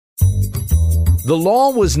The law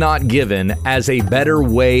was not given as a better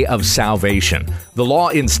way of salvation. The law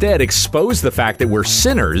instead exposed the fact that we're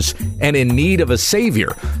sinners and in need of a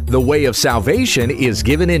Savior. The way of salvation is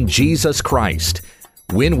given in Jesus Christ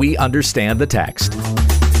when we understand the text.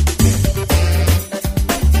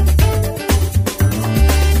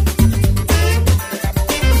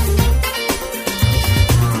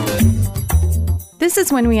 This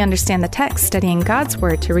is When We Understand the Text, studying God's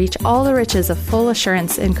Word to reach all the riches of full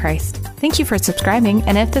assurance in Christ. Thank you for subscribing,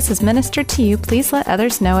 and if this has ministered to you, please let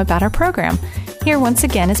others know about our program. Here once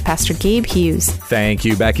again is Pastor Gabe Hughes. Thank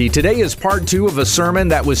you, Becky. Today is part 2 of a sermon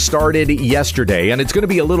that was started yesterday, and it's going to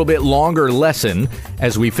be a little bit longer lesson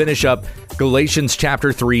as we finish up Galatians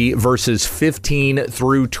chapter 3, verses 15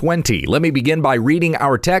 through 20. Let me begin by reading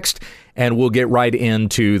our text, and we'll get right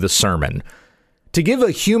into the sermon. To give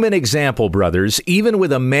a human example, brothers, even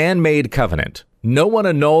with a man-made covenant, no one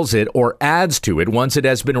annuls it or adds to it once it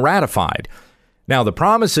has been ratified. Now, the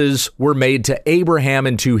promises were made to Abraham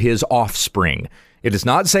and to his offspring. It does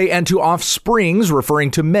not say, and to offsprings,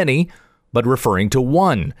 referring to many, but referring to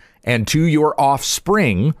one, and to your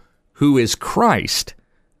offspring, who is Christ.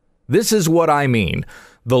 This is what I mean.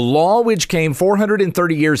 The law which came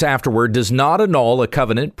 430 years afterward does not annul a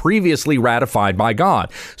covenant previously ratified by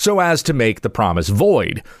God, so as to make the promise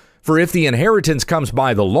void. For if the inheritance comes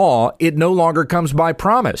by the law, it no longer comes by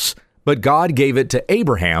promise, but God gave it to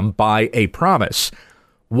Abraham by a promise.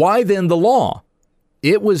 Why then the law?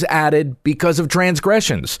 It was added because of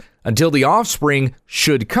transgressions, until the offspring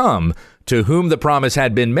should come, to whom the promise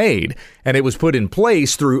had been made, and it was put in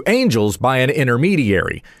place through angels by an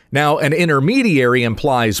intermediary. Now, an intermediary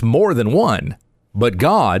implies more than one, but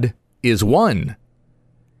God is one.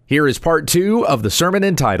 Here is part 2 of the sermon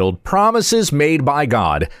entitled Promises Made by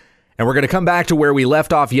God, and we're going to come back to where we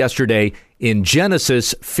left off yesterday in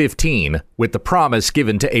Genesis 15 with the promise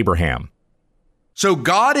given to Abraham. So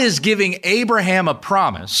God is giving Abraham a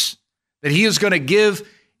promise that he is going to give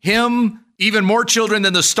him even more children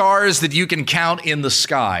than the stars that you can count in the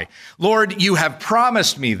sky. Lord, you have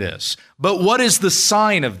promised me this, but what is the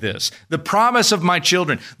sign of this? The promise of my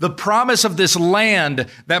children, the promise of this land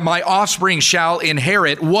that my offspring shall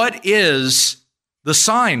inherit. What is the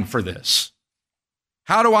sign for this?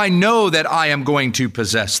 How do I know that I am going to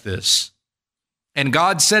possess this? And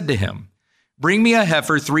God said to him, bring me a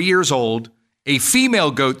heifer 3 years old, a female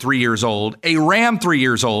goat 3 years old, a ram 3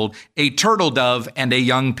 years old, a turtle dove, and a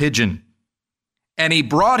young pigeon. And he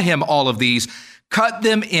brought him all of these, cut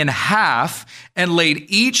them in half, and laid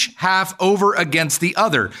each half over against the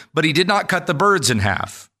other. But he did not cut the birds in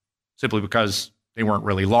half, simply because they weren't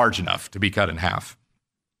really large enough to be cut in half.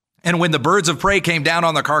 And when the birds of prey came down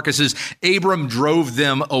on the carcasses, Abram drove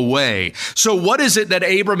them away. So what is it that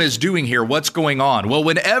Abram is doing here? What's going on? Well,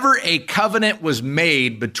 whenever a covenant was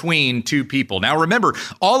made between two people. Now remember,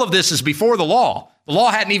 all of this is before the law. The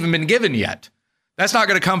law hadn't even been given yet. That's not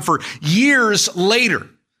going to come for years later,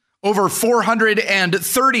 over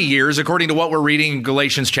 430 years, according to what we're reading in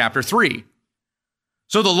Galatians chapter 3.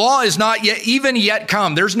 So the law is not yet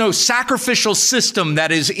come. There's no sacrificial system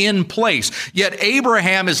that is in place. Yet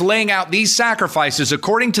Abraham is laying out these sacrifices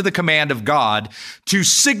according to the command of God to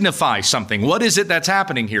signify something. What is it that's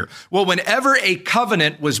happening here? Well, whenever a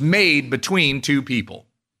covenant was made between two people,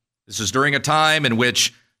 this is during a time in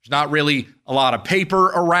which there's not really a lot of paper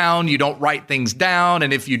around. You don't write things down.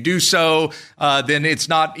 And if you do so, then it's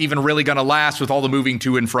not even really going to last with all the moving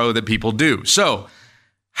to and fro that people do. So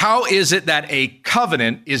how is it that a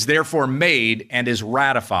covenant is therefore made and is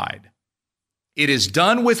ratified? It is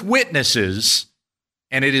done with witnesses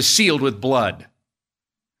and it is sealed with blood.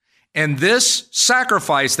 And this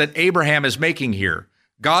sacrifice that Abraham is making here,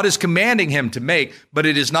 God is commanding him to make, but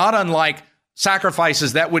it is not unlike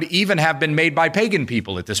sacrifices that would even have been made by pagan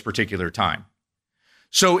people at this particular time.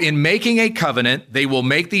 So in making a covenant, they will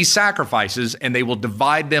make these sacrifices and they will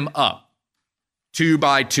divide them up 2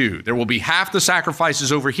 by 2. There will be half the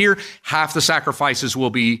sacrifices over here, half the sacrifices will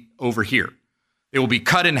be over here. They will be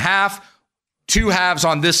cut in half, 2 halves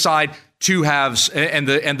on this side, 2 halves, and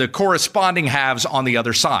the corresponding halves on the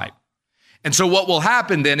other side. And so what will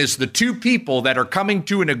happen then is the two people that are coming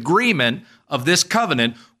to an agreement of this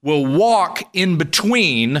covenant will walk in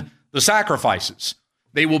between the sacrifices.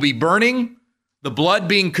 They will be burning, the blood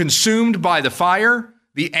being consumed by the fire,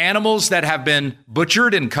 the animals that have been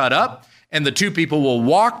butchered and cut up, and the two people will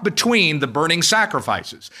walk between the burning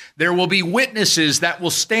sacrifices. There will be witnesses that will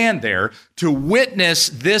stand there to witness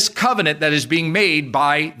this covenant that is being made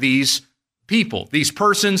by these people. These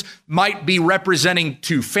persons might be representing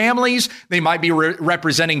 2 families. They might be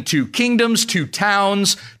representing 2 kingdoms, 2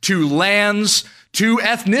 towns, 2 lands, 2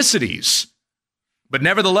 ethnicities. But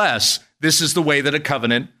nevertheless, this is the way that a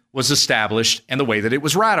covenant was established and the way that it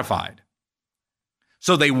was ratified.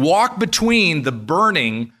 So they walk between the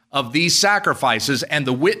burning of these sacrifices and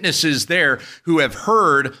the witnesses there who have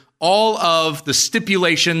heard all of the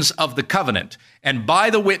stipulations of the covenant. And by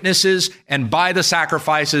the witnesses and by the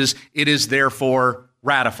sacrifices, it is therefore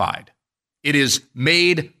ratified. It is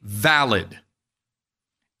made valid.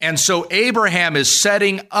 And so Abraham is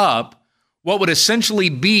setting up what would essentially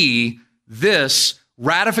be this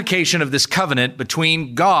ratification of this covenant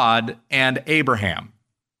between God and Abraham.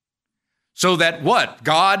 So that what?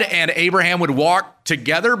 God and Abraham would walk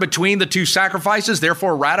together between the two sacrifices,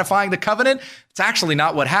 therefore ratifying the covenant? It's actually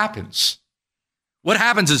not what happens. What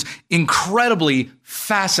happens is incredibly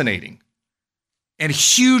fascinating and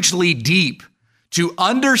hugely deep to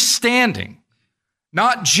understanding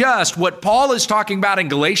not just what Paul is talking about in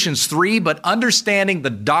Galatians 3, but understanding the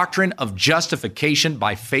doctrine of justification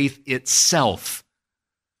by faith itself.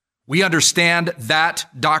 We understand that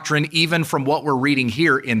doctrine even from what we're reading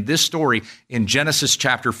here in this story in Genesis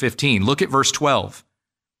chapter 15. Look at verse 12.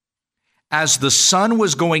 As the sun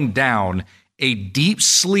was going down, a deep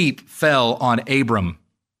sleep fell on Abram.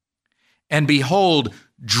 And behold,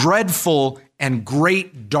 dreadful and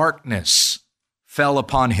great darkness fell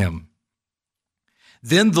upon him.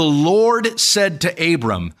 Then the Lord said to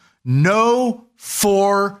Abram, know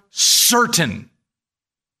for certain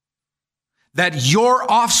that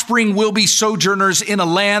your offspring will be sojourners in a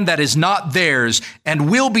land that is not theirs,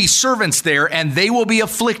 and will be servants there, and they will be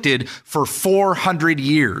afflicted for 400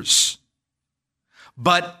 years.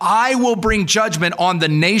 But I will bring judgment on the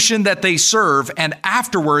nation that they serve, and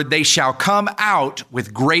afterward they shall come out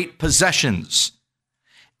with great possessions.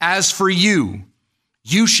 As for you,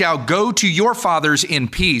 you shall go to your fathers in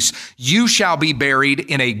peace. You shall be buried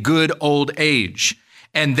in a good old age.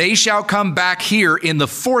 And they shall come back here in the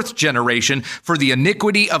 4th generation, for the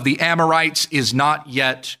iniquity of the Amorites is not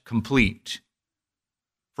yet complete.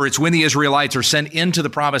 For it's when the Israelites are sent into the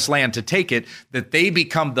promised land to take it, that they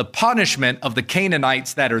become the punishment of the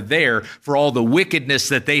Canaanites that are there for all the wickedness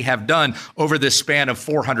that they have done over this span of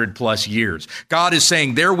 400 plus years. God is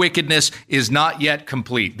saying their wickedness is not yet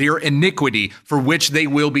complete, their iniquity for which they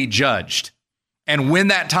will be judged. And when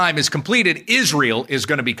that time is completed, Israel is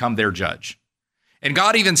going to become their judge. And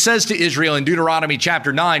God even says to Israel in Deuteronomy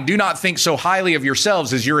chapter 9, do not think so highly of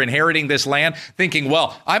yourselves as you're inheriting this land, thinking,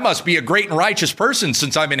 well, I must be a great and righteous person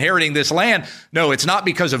since I'm inheriting this land. No, it's not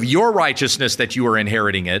because of your righteousness that you are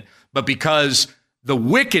inheriting it, but because the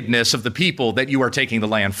wickedness of the people that you are taking the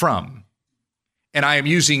land from. And I am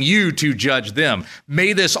using you to judge them.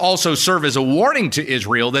 May this also serve as a warning to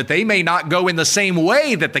Israel that they may not go in the same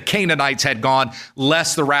way that the Canaanites had gone,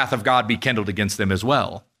 lest the wrath of God be kindled against them as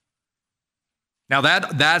well. Now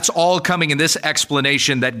that's all coming in this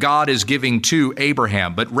explanation that God is giving to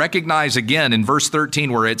Abraham. But recognize again in verse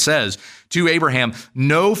 13 where it says, to Abraham,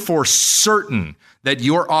 know for certain that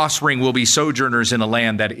your offspring will be sojourners in a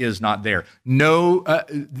land that is not there.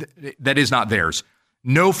 That is not theirs.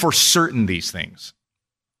 Know for certain these things.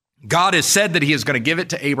 God has said that he is going to give it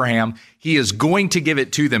to Abraham. He is going to give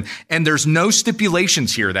it to them. And there's no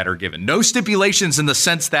stipulations here that are given. No stipulations in the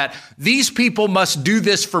sense that these people must do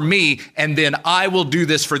this for me and then I will do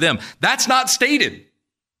this for them. That's not stated.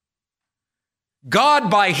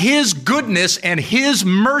 God, by his goodness and his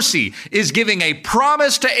mercy, is giving a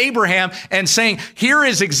promise to Abraham and saying, here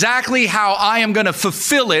is exactly how I am going to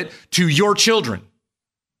fulfill it to your children.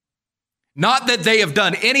 Not that they have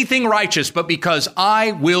done anything righteous, but because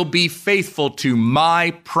I will be faithful to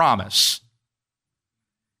my promise.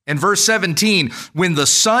 In verse 17, when the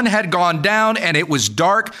sun had gone down and it was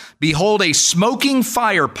dark, behold, a smoking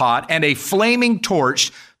fire pot and a flaming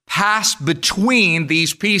torch passed between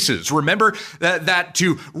these pieces. Remember that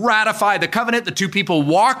to ratify the covenant, the two people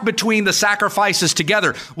walk between the sacrifices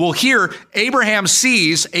together. Well, here, Abraham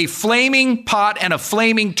sees a flaming pot and a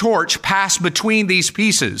flaming torch pass between these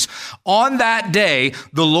pieces. On that day,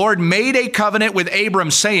 the Lord made a covenant with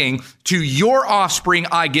Abram, saying, to your offspring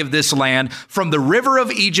I give this land, from the river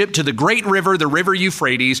of Egypt to the great river, the river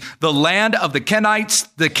Euphrates, the land of the Kenites,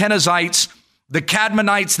 the Kenizzites, the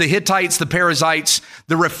Cadmonites, the Hittites, the Perizzites,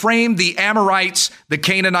 the Rephaim, the Amorites, the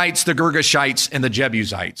Canaanites, the Girgashites, and the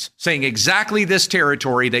Jebusites, saying exactly this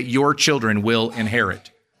territory that your children will inherit.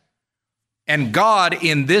 And God,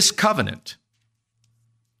 in this covenant,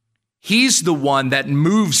 he's the one that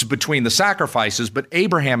moves between the sacrifices, but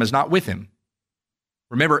Abraham is not with him.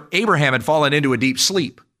 Remember, Abraham had fallen into a deep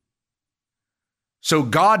sleep. So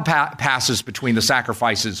God passes between the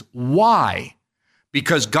sacrifices. Why?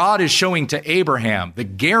 Because God is showing to Abraham the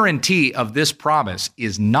guarantee of this promise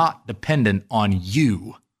is not dependent on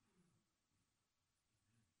you.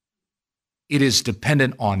 It is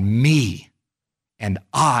dependent on me, and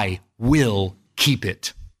I will keep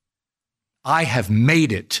it. I have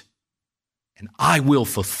made it, and I will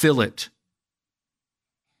fulfill it.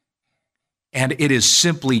 And it is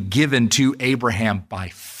simply given to Abraham by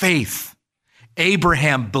faith.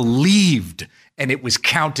 Abraham believed, and it was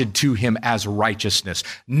counted to him as righteousness,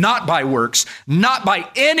 not by works, not by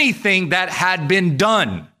anything that had been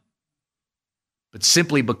done, but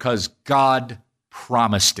simply because God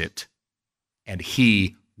promised it, and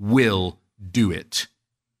he will do it.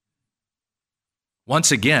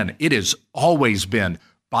 Once again, it has always been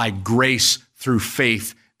by grace through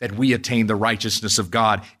faith that we attain the righteousness of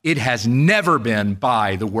God. It has never been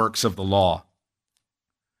by the works of the law.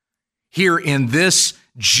 Here in this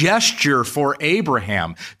gesture for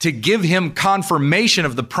Abraham, to give him confirmation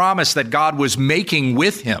of the promise that God was making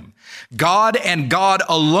with him, God and God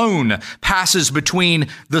alone passes between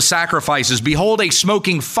the sacrifices. Behold, a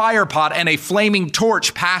smoking firepot and a flaming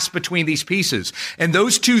torch pass between these pieces. And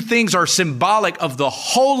those two things are symbolic of the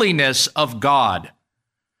holiness of God.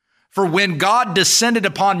 For when God descended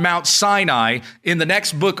upon Mount Sinai in the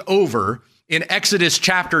next book over, in Exodus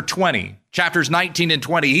chapter 20, chapters 19 and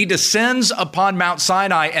 20, he descends upon Mount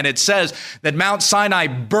Sinai, and it says that Mount Sinai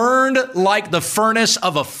burned like the furnace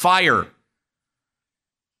of a fire,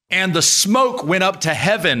 and the smoke went up to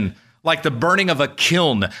heaven like the burning of a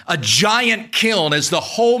kiln, a giant kiln, as the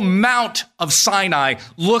whole Mount of Sinai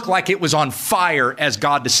looked like it was on fire as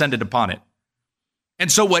God descended upon it.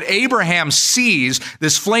 And so what Abraham sees,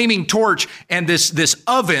 this flaming torch and this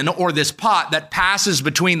oven or this pot that passes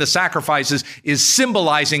between the sacrifices, is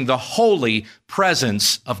symbolizing the holy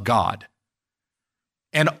presence of God.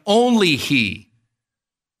 And only he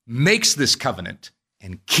makes this covenant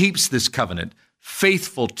and keeps this covenant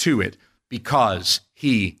faithful to it because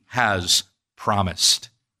he has promised.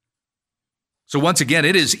 So once again,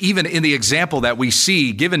 it is even in the example that we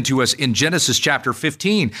see given to us in Genesis chapter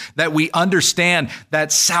 15 that we understand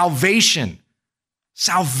that salvation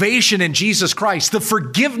in Jesus Christ, the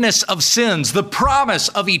forgiveness of sins, the promise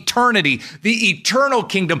of eternity, the eternal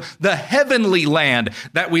kingdom, the heavenly land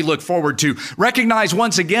that we look forward to. Recognize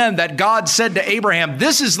once again that God said to Abraham,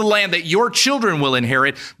 this is the land that your children will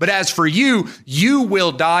inherit, but as for you, you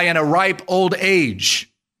will die in a ripe old age.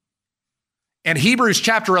 And Hebrews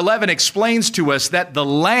chapter 11 explains to us that the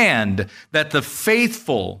land that the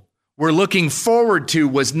faithful were looking forward to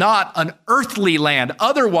was not an earthly land.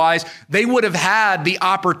 Otherwise, they would have had the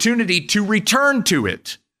opportunity to return to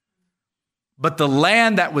it. But the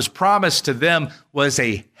land that was promised to them was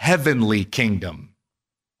a heavenly kingdom.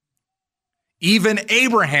 Even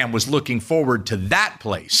Abraham was looking forward to that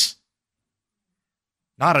place,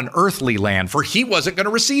 not an earthly land, for he wasn't going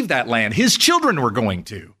to receive that land. His children were going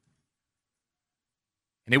to.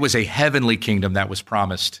 And it was a heavenly kingdom that was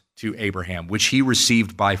promised to Abraham, which he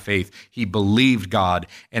received by faith. He believed God,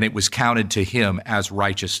 and it was counted to him as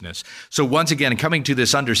righteousness. So once again, coming to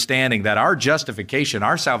this understanding that our justification,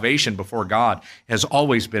 our salvation before God has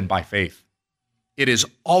always been by faith. It has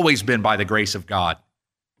always been by the grace of God.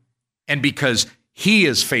 And because he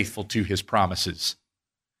is faithful to his promises,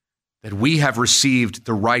 that we have received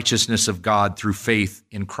the righteousness of God through faith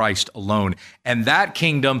in Christ alone. And that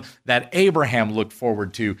kingdom that Abraham looked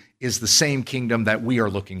forward to is the same kingdom that we are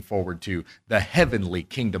looking forward to, the heavenly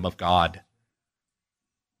kingdom of God.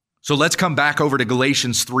 So let's come back over to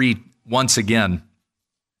Galatians 3 once again.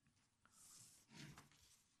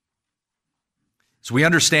 So we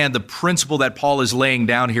understand the principle that Paul is laying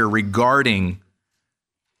down here regarding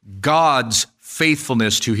God's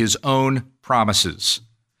faithfulness to his own promises.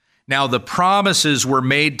 Now, the promises were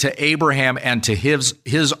made to Abraham and to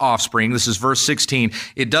his offspring. This is verse 16.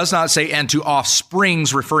 It does not say, and to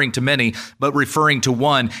offsprings, referring to many, but referring to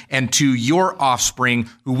one, and to your offspring,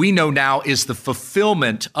 who we know now is the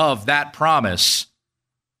fulfillment of that promise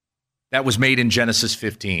that was made in Genesis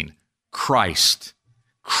 15. Christ.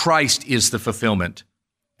 Christ is the fulfillment.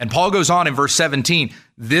 And Paul goes on in verse 17,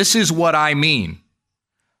 this is what I mean.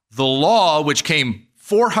 The law, which came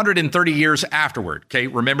 430 years afterward. Okay,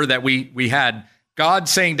 remember that we had God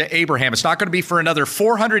saying to Abraham, it's not going to be for another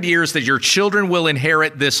 400 years that your children will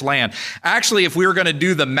inherit this land. Actually, if we were going to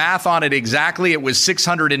do the math on it exactly, it was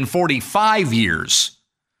 645 years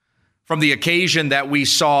from the occasion that we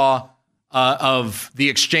saw of the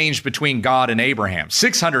exchange between God and Abraham.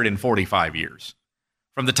 645 years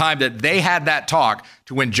from the time that they had that talk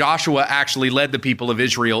to when Joshua actually led the people of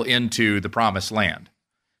Israel into the promised land.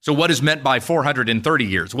 So what is meant by 430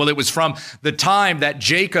 years? Well, it was from the time that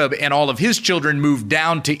Jacob and all of his children moved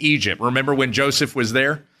down to Egypt. Remember when Joseph was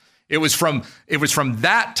there? It was from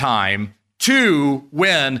that time to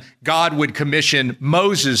when God would commission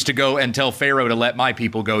Moses to go and tell Pharaoh to let my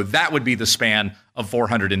people go. That would be the span of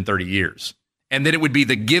 430 years. And then it would be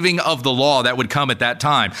the giving of the law that would come at that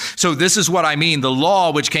time. So this is what I mean. The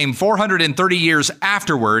law, which came 430 years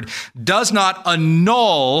afterward, does not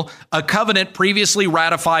annul a covenant previously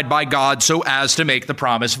ratified by God so as to make the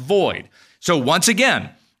promise void. So once again,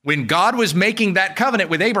 when God was making that covenant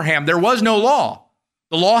with Abraham, there was no law.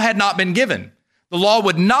 The law had not been given. The law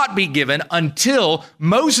would not be given until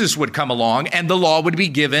Moses would come along, and the law would be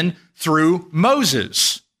given through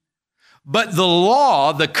Moses. But the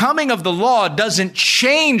law, the coming of the law, doesn't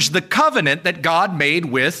change the covenant that God made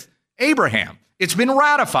with Abraham. It's been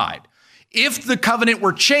ratified. If the covenant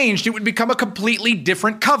were changed, it would become a completely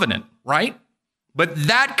different covenant, right? But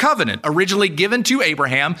that covenant, originally given to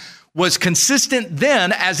Abraham, was consistent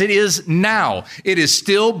then as it is now. It is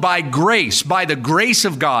still by grace, by the grace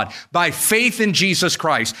of God, by faith in Jesus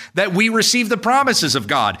Christ, that we receive the promises of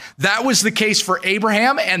God. That was the case for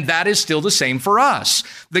Abraham, and that is still the same for us.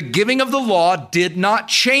 The giving of the law did not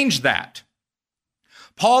change that.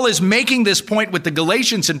 Paul is making this point with the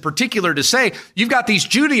Galatians in particular to say, you've got these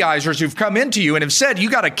Judaizers who've come into you and have said, you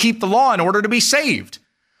got to keep the law in order to be saved.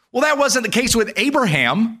 Well, that wasn't the case with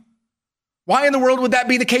Abraham. Why in the world would that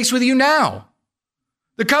be the case with you now?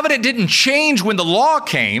 The covenant didn't change when the law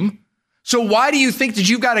came. So why do you think that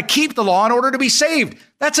you've got to keep the law in order to be saved?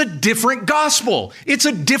 That's a different gospel. It's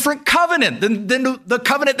a different covenant than the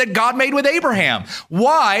covenant that God made with Abraham.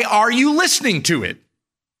 Why are you listening to it?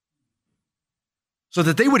 So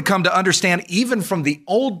that they would come to understand, even from the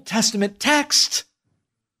Old Testament text,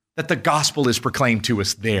 that the gospel is proclaimed to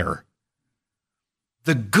us there.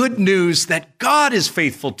 The good news that God is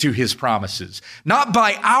faithful to his promises, not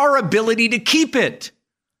by our ability to keep it,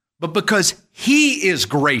 but because he is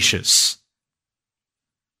gracious.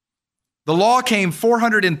 The law came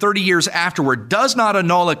 430 years afterward, does not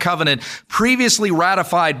annul a covenant previously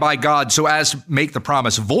ratified by God so as to make the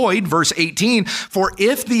promise void. Verse 18, for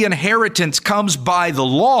if the inheritance comes by the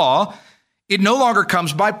law, it no longer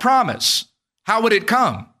comes by promise. How would it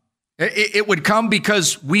come? It would come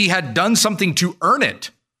because we had done something to earn it.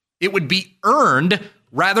 It would be earned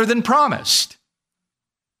rather than promised.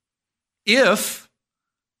 If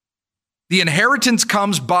the inheritance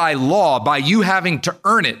comes by law, by you having to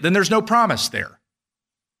earn it, then there's no promise there.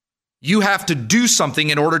 You have to do something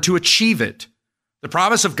in order to achieve it. The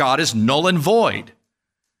promise of God is null and void.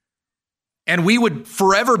 And we would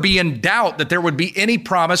forever be in doubt that there would be any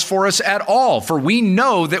promise for us at all, for we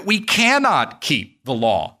know that we cannot keep the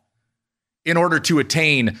law in order to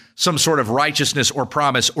attain some sort of righteousness or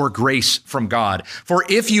promise or grace from God. For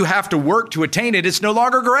if you have to work to attain it, it's no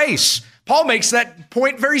longer grace. Paul makes that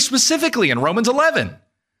point very specifically in Romans 11.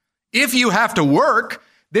 If you have to work,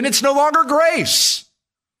 then it's no longer grace.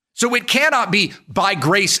 So it cannot be by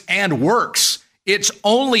grace and works. It's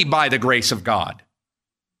only by the grace of God.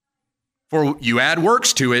 For you add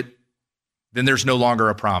works to it, then there's no longer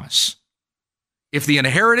a promise. If the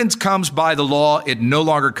inheritance comes by the law, it no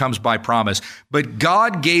longer comes by promise. But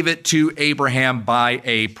God gave it to Abraham by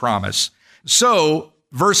a promise. So,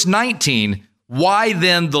 verse 19, why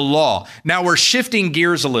then the law? Now we're shifting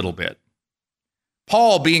gears a little bit.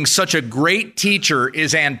 Paul, being such a great teacher,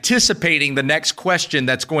 is anticipating the next question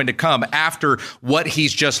that's going to come after what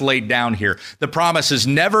he's just laid down here. The promise has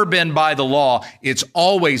never been by the law. It's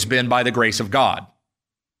always been by the grace of God.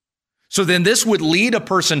 So then this would lead a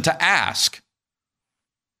person to ask,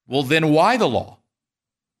 well, then why the law?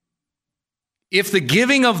 If the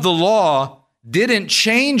giving of the law didn't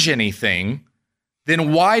change anything,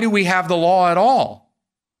 then why do we have the law at all?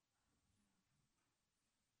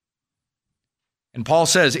 And Paul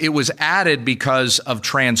says it was added because of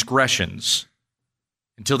transgressions,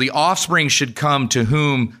 until the offspring should come to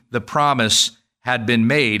whom the promise had been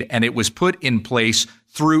made, and it was put in place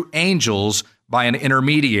through angels by an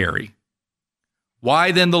intermediary.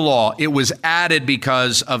 Why then the law? It was added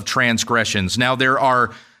because of transgressions. Now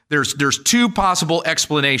there's two possible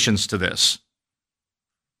explanations to this.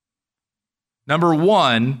 Number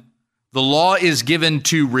one, the law is given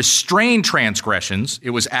to restrain transgressions.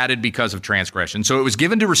 It was added because of transgression. So it was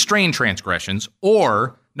given to restrain transgressions.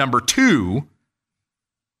 Or number two,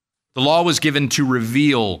 the law was given to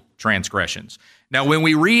reveal transgressions. Now when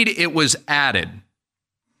we read it was added,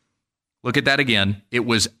 look at that again. It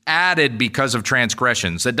was added because of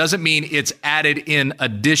transgressions. That doesn't mean it's added in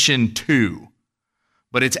addition to,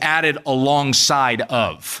 but it's added alongside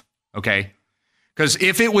of, okay? Because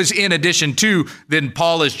if it was in addition to, then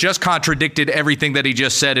Paul has just contradicted everything that he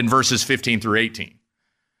just said in verses 15 through 18.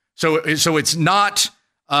 So it's not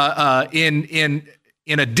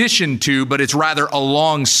in addition to, but it's rather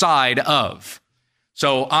alongside of.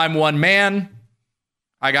 So I'm one man.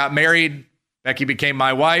 I got married. Becky became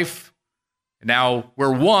my wife. And now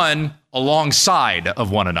we're one alongside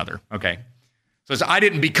of one another. Okay. So I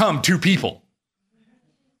didn't become two people.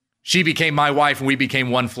 She became my wife and we became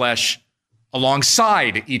one flesh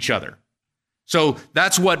alongside each other. So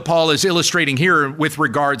that's what Paul is illustrating here with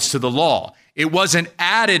regards to the law. It wasn't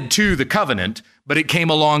added to the covenant, but it came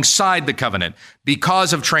alongside the covenant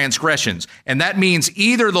because of transgressions. And that means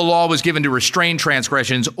either the law was given to restrain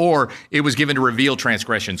transgressions or it was given to reveal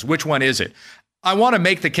transgressions. Which one is it? I want to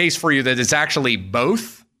make the case for you that it's actually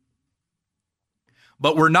both.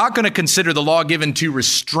 But we're not going to consider the law given to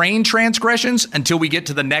restrain transgressions until we get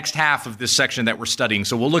to the next half of this section that we're studying.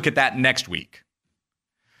 So we'll look at that next week.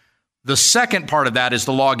 The second part of that is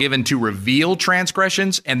the law given to reveal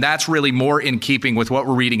transgressions, and that's really more in keeping with what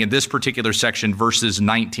we're reading in this particular section, verses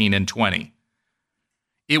 19 and 20.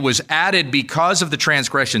 It was added because of the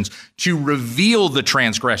transgressions to reveal the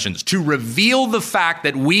transgressions, to reveal the fact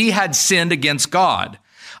that we had sinned against God,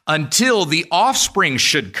 until the offspring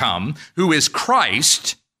should come, who is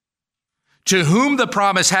Christ, to whom the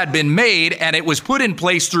promise had been made, and it was put in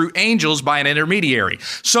place through angels by an intermediary.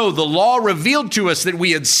 So the law revealed to us that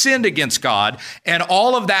we had sinned against God, and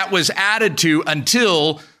all of that was added to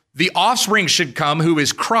until the offspring should come, who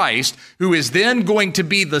is Christ, who is then going to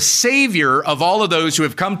be the Savior of all of those who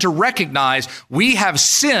have come to recognize we have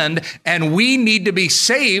sinned and we need to be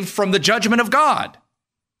saved from the judgment of God.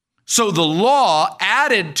 So the law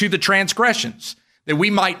added to the transgressions, that we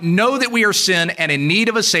might know that we are sin and in need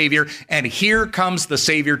of a Savior, and here comes the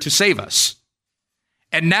Savior to save us.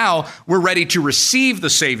 And now we're ready to receive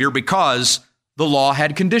the Savior because the law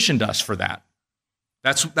had conditioned us for that.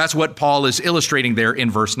 That's what Paul is illustrating there in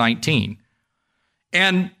verse 19.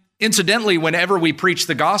 And incidentally, whenever we preach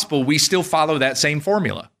the gospel, we still follow that same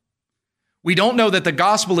formula. We don't know that the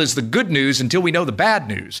gospel is the good news until we know the bad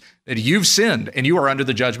news, that you've sinned and you are under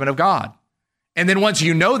the judgment of God. And then once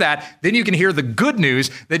you know that, then you can hear the good news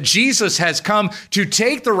that Jesus has come to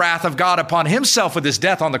take the wrath of God upon himself with his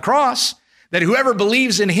death on the cross, that whoever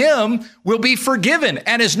believes in him will be forgiven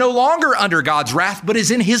and is no longer under God's wrath, but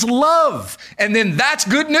is in his love. And then that's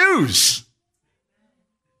good news.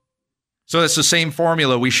 So that's the same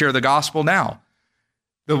formula we share the gospel now.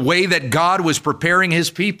 The way that God was preparing his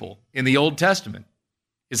people in the Old Testament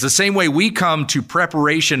is the same way we come to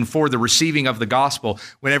preparation for the receiving of the gospel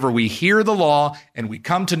whenever we hear the law and we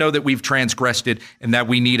come to know that we've transgressed it and that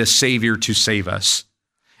we need a Savior to save us.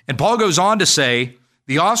 And Paul goes on to say,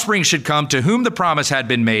 the offspring should come to whom the promise had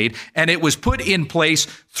been made, and it was put in place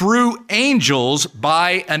through angels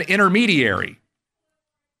by an intermediary.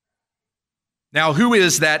 Now, who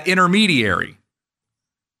is that intermediary?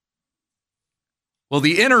 Well,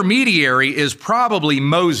 the intermediary is probably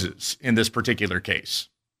Moses in this particular case.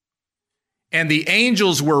 And the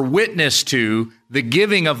angels were witness to the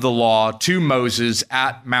giving of the law to Moses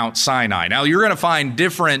at Mount Sinai. Now, you're going to find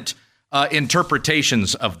different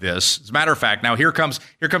interpretations of this. As a matter of fact, now here comes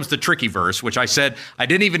the tricky verse, which I said I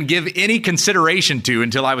didn't even give any consideration to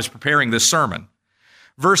until I was preparing this sermon.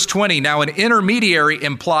 Verse 20, now an intermediary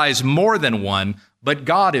implies more than one, but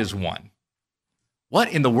God is one.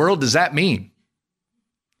 What in the world does that mean?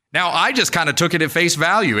 Now, I just kind of took it at face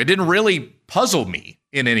value. It didn't really puzzle me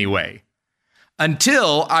in any way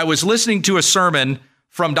until I was listening to a sermon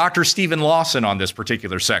from Dr. Stephen Lawson on this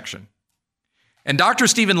particular section. And Dr.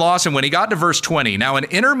 Stephen Lawson, when he got to verse 20, now an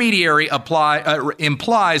intermediary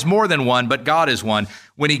implies more than one, but God is one.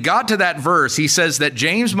 When he got to that verse, he says that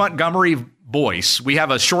James Montgomery Boyce, we have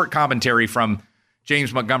a short commentary from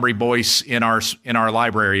James Montgomery Boyce in our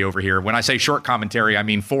library over here. When I say short commentary, I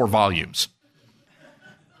mean 4 volumes.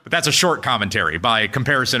 But that's a short commentary by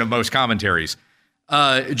comparison of most commentaries.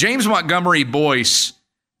 James Montgomery Boyce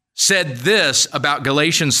said this about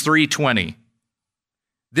Galatians 3:20.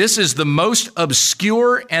 This is the most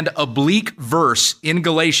obscure and oblique verse in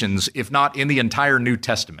Galatians, if not in the entire New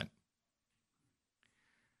Testament.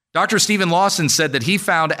 Dr. Stephen Lawson said that he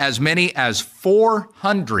found as many as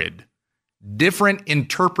 400 different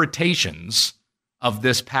interpretations of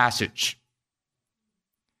this passage.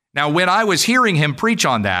 Now, when I was hearing him preach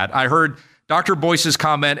on that, I heard Dr. Boyce's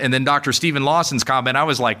comment and then Dr. Stephen Lawson's comment. I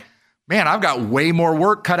was like, man, I've got way more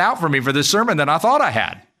work cut out for me for this sermon than I thought I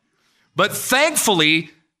had. But thankfully,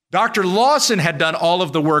 Dr. Lawson had done all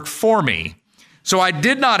of the work for me. So I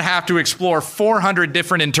did not have to explore 400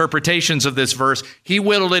 different interpretations of this verse. He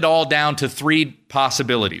whittled it all down to 3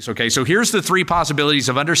 possibilities. Okay, so here's the 3 possibilities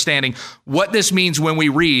of understanding what this means when we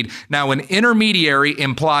read. Now, an intermediary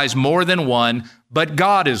implies more than one, but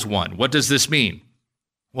God is one. What does this mean?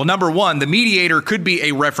 Well, number one, the mediator could be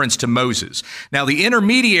a reference to Moses. Now, the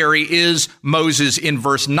intermediary is Moses in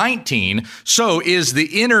verse 19. So is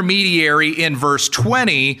the intermediary in verse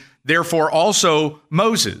 20, therefore also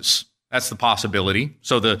Moses. That's the possibility.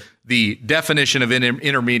 So the definition of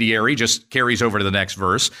intermediary just carries over to the next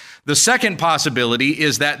verse. The second possibility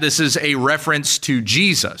is that this is a reference to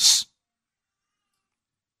Jesus.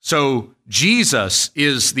 So Jesus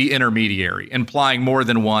is the intermediary, implying more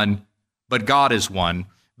than one, but God is one.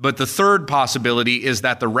 But the third possibility is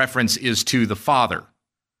that the reference is to the Father.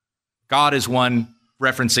 God is one,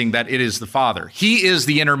 referencing that it is the Father. He is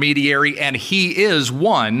the intermediary and he is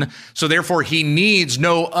one, so therefore he needs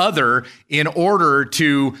no other in order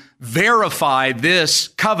to verify this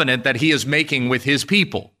covenant that he is making with his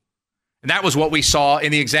people. And that was what we saw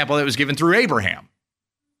in the example that was given through Abraham.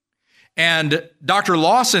 And Dr.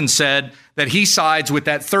 Lawson said that he sides with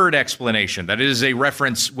that third explanation, that it is a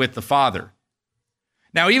reference with the Father.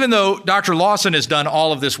 Now, even though Dr. Lawson has done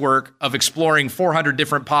all of this work of exploring 400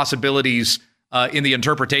 different possibilities in the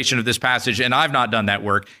interpretation of this passage, and I've not done that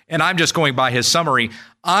work, and I'm just going by his summary,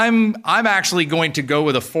 I'm actually going to go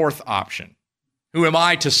with a fourth option. Who am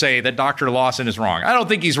I to say that Dr. Lawson is wrong? I don't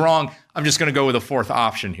think he's wrong. I'm just going to go with a fourth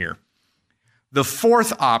option here. The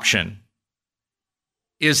fourth option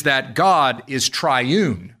is that God is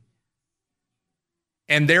triune,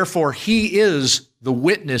 and therefore he is the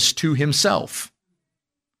witness to himself.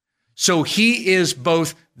 So he is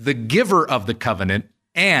both the giver of the covenant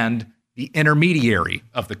and the intermediary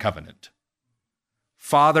of the covenant.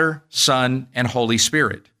 Father, Son, and Holy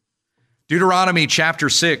Spirit. Deuteronomy chapter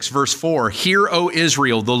 6, verse 4, "Hear, O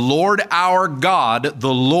Israel, the Lord our God,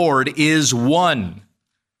 the Lord is one.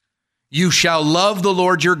 You shall love the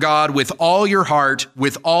Lord your God with all your heart,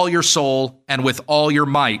 with all your soul, and with all your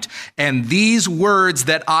might. And these words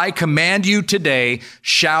that I command you today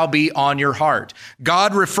shall be on your heart."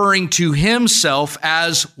 God referring to himself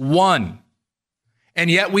as one.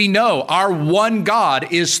 And yet we know our one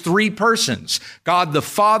God is three persons. God the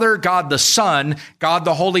Father, God the Son, God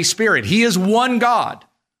the Holy Spirit. He is one God.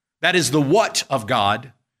 That is the what of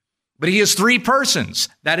God. But he is three persons.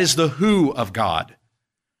 That is the who of God.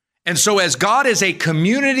 And so as God is a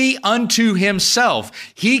community unto himself,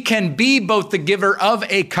 he can be both the giver of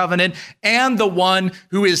a covenant and the one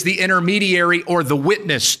who is the intermediary or the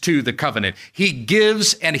witness to the covenant. He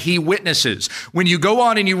gives and he witnesses. When you go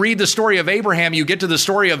on and you read the story of Abraham, you get to the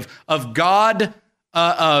story of God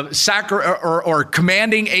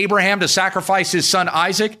commanding Abraham to sacrifice his son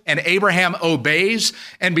Isaac, and Abraham obeys.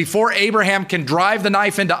 And before Abraham can drive the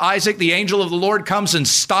knife into Isaac, the angel of the Lord comes and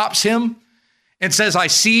stops him and says, "I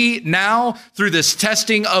see now through this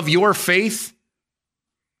testing of your faith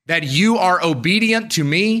that you are obedient to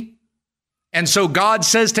me." And so God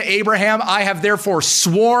says to Abraham, "I have therefore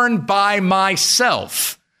sworn by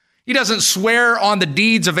myself." He doesn't swear on the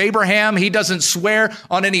deeds of Abraham. He doesn't swear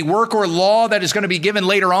on any work or law that is going to be given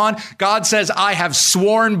later on. God says, "I have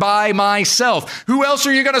sworn by myself." Who else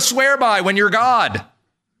are you going to swear by when you're God?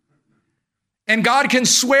 And God can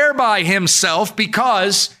swear by himself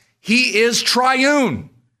because he is triune.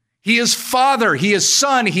 He is Father, he is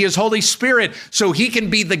Son, he is Holy Spirit. So he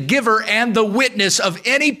can be the giver and the witness of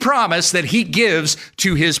any promise that he gives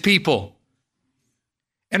to his people.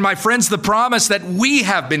 And my friends, the promise that we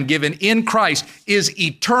have been given in Christ is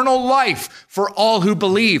eternal life for all who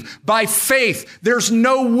believe. By faith, there's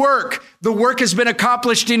no work. The work has been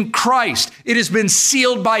accomplished in Christ. It has been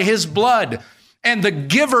sealed by his blood. And the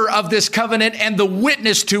giver of this covenant and the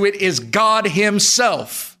witness to it is God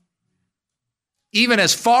himself. Even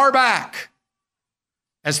as far back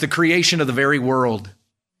as the creation of the very world,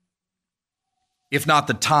 if not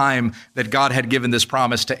the time that God had given this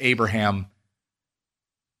promise to Abraham.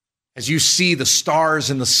 As you see the stars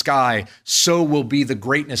in the sky, so will be the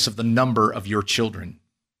greatness of the number of your children.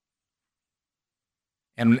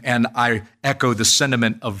 And I echo the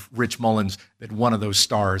sentiment of Rich Mullins that one of those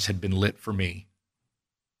stars had been lit for me.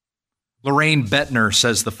 Lorraine Bettner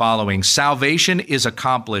says the following: "Salvation is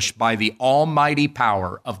accomplished by the almighty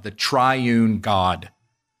power of the triune God.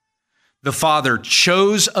 The Father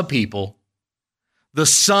chose a people. The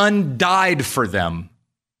Son died for them.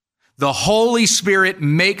 The Holy Spirit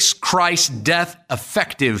makes Christ's death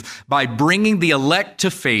effective by bringing the elect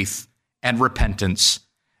to faith and repentance,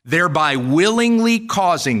 thereby willingly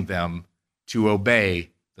causing them to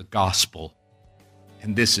obey the gospel.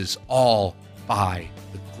 And this is all by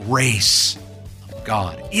the grace of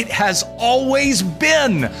God." It has always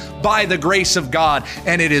been by the grace of God,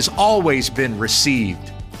 and it has always been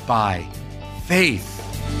received by faith.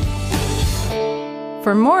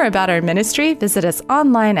 For more about our ministry, visit us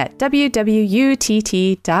online at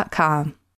wwutt.com.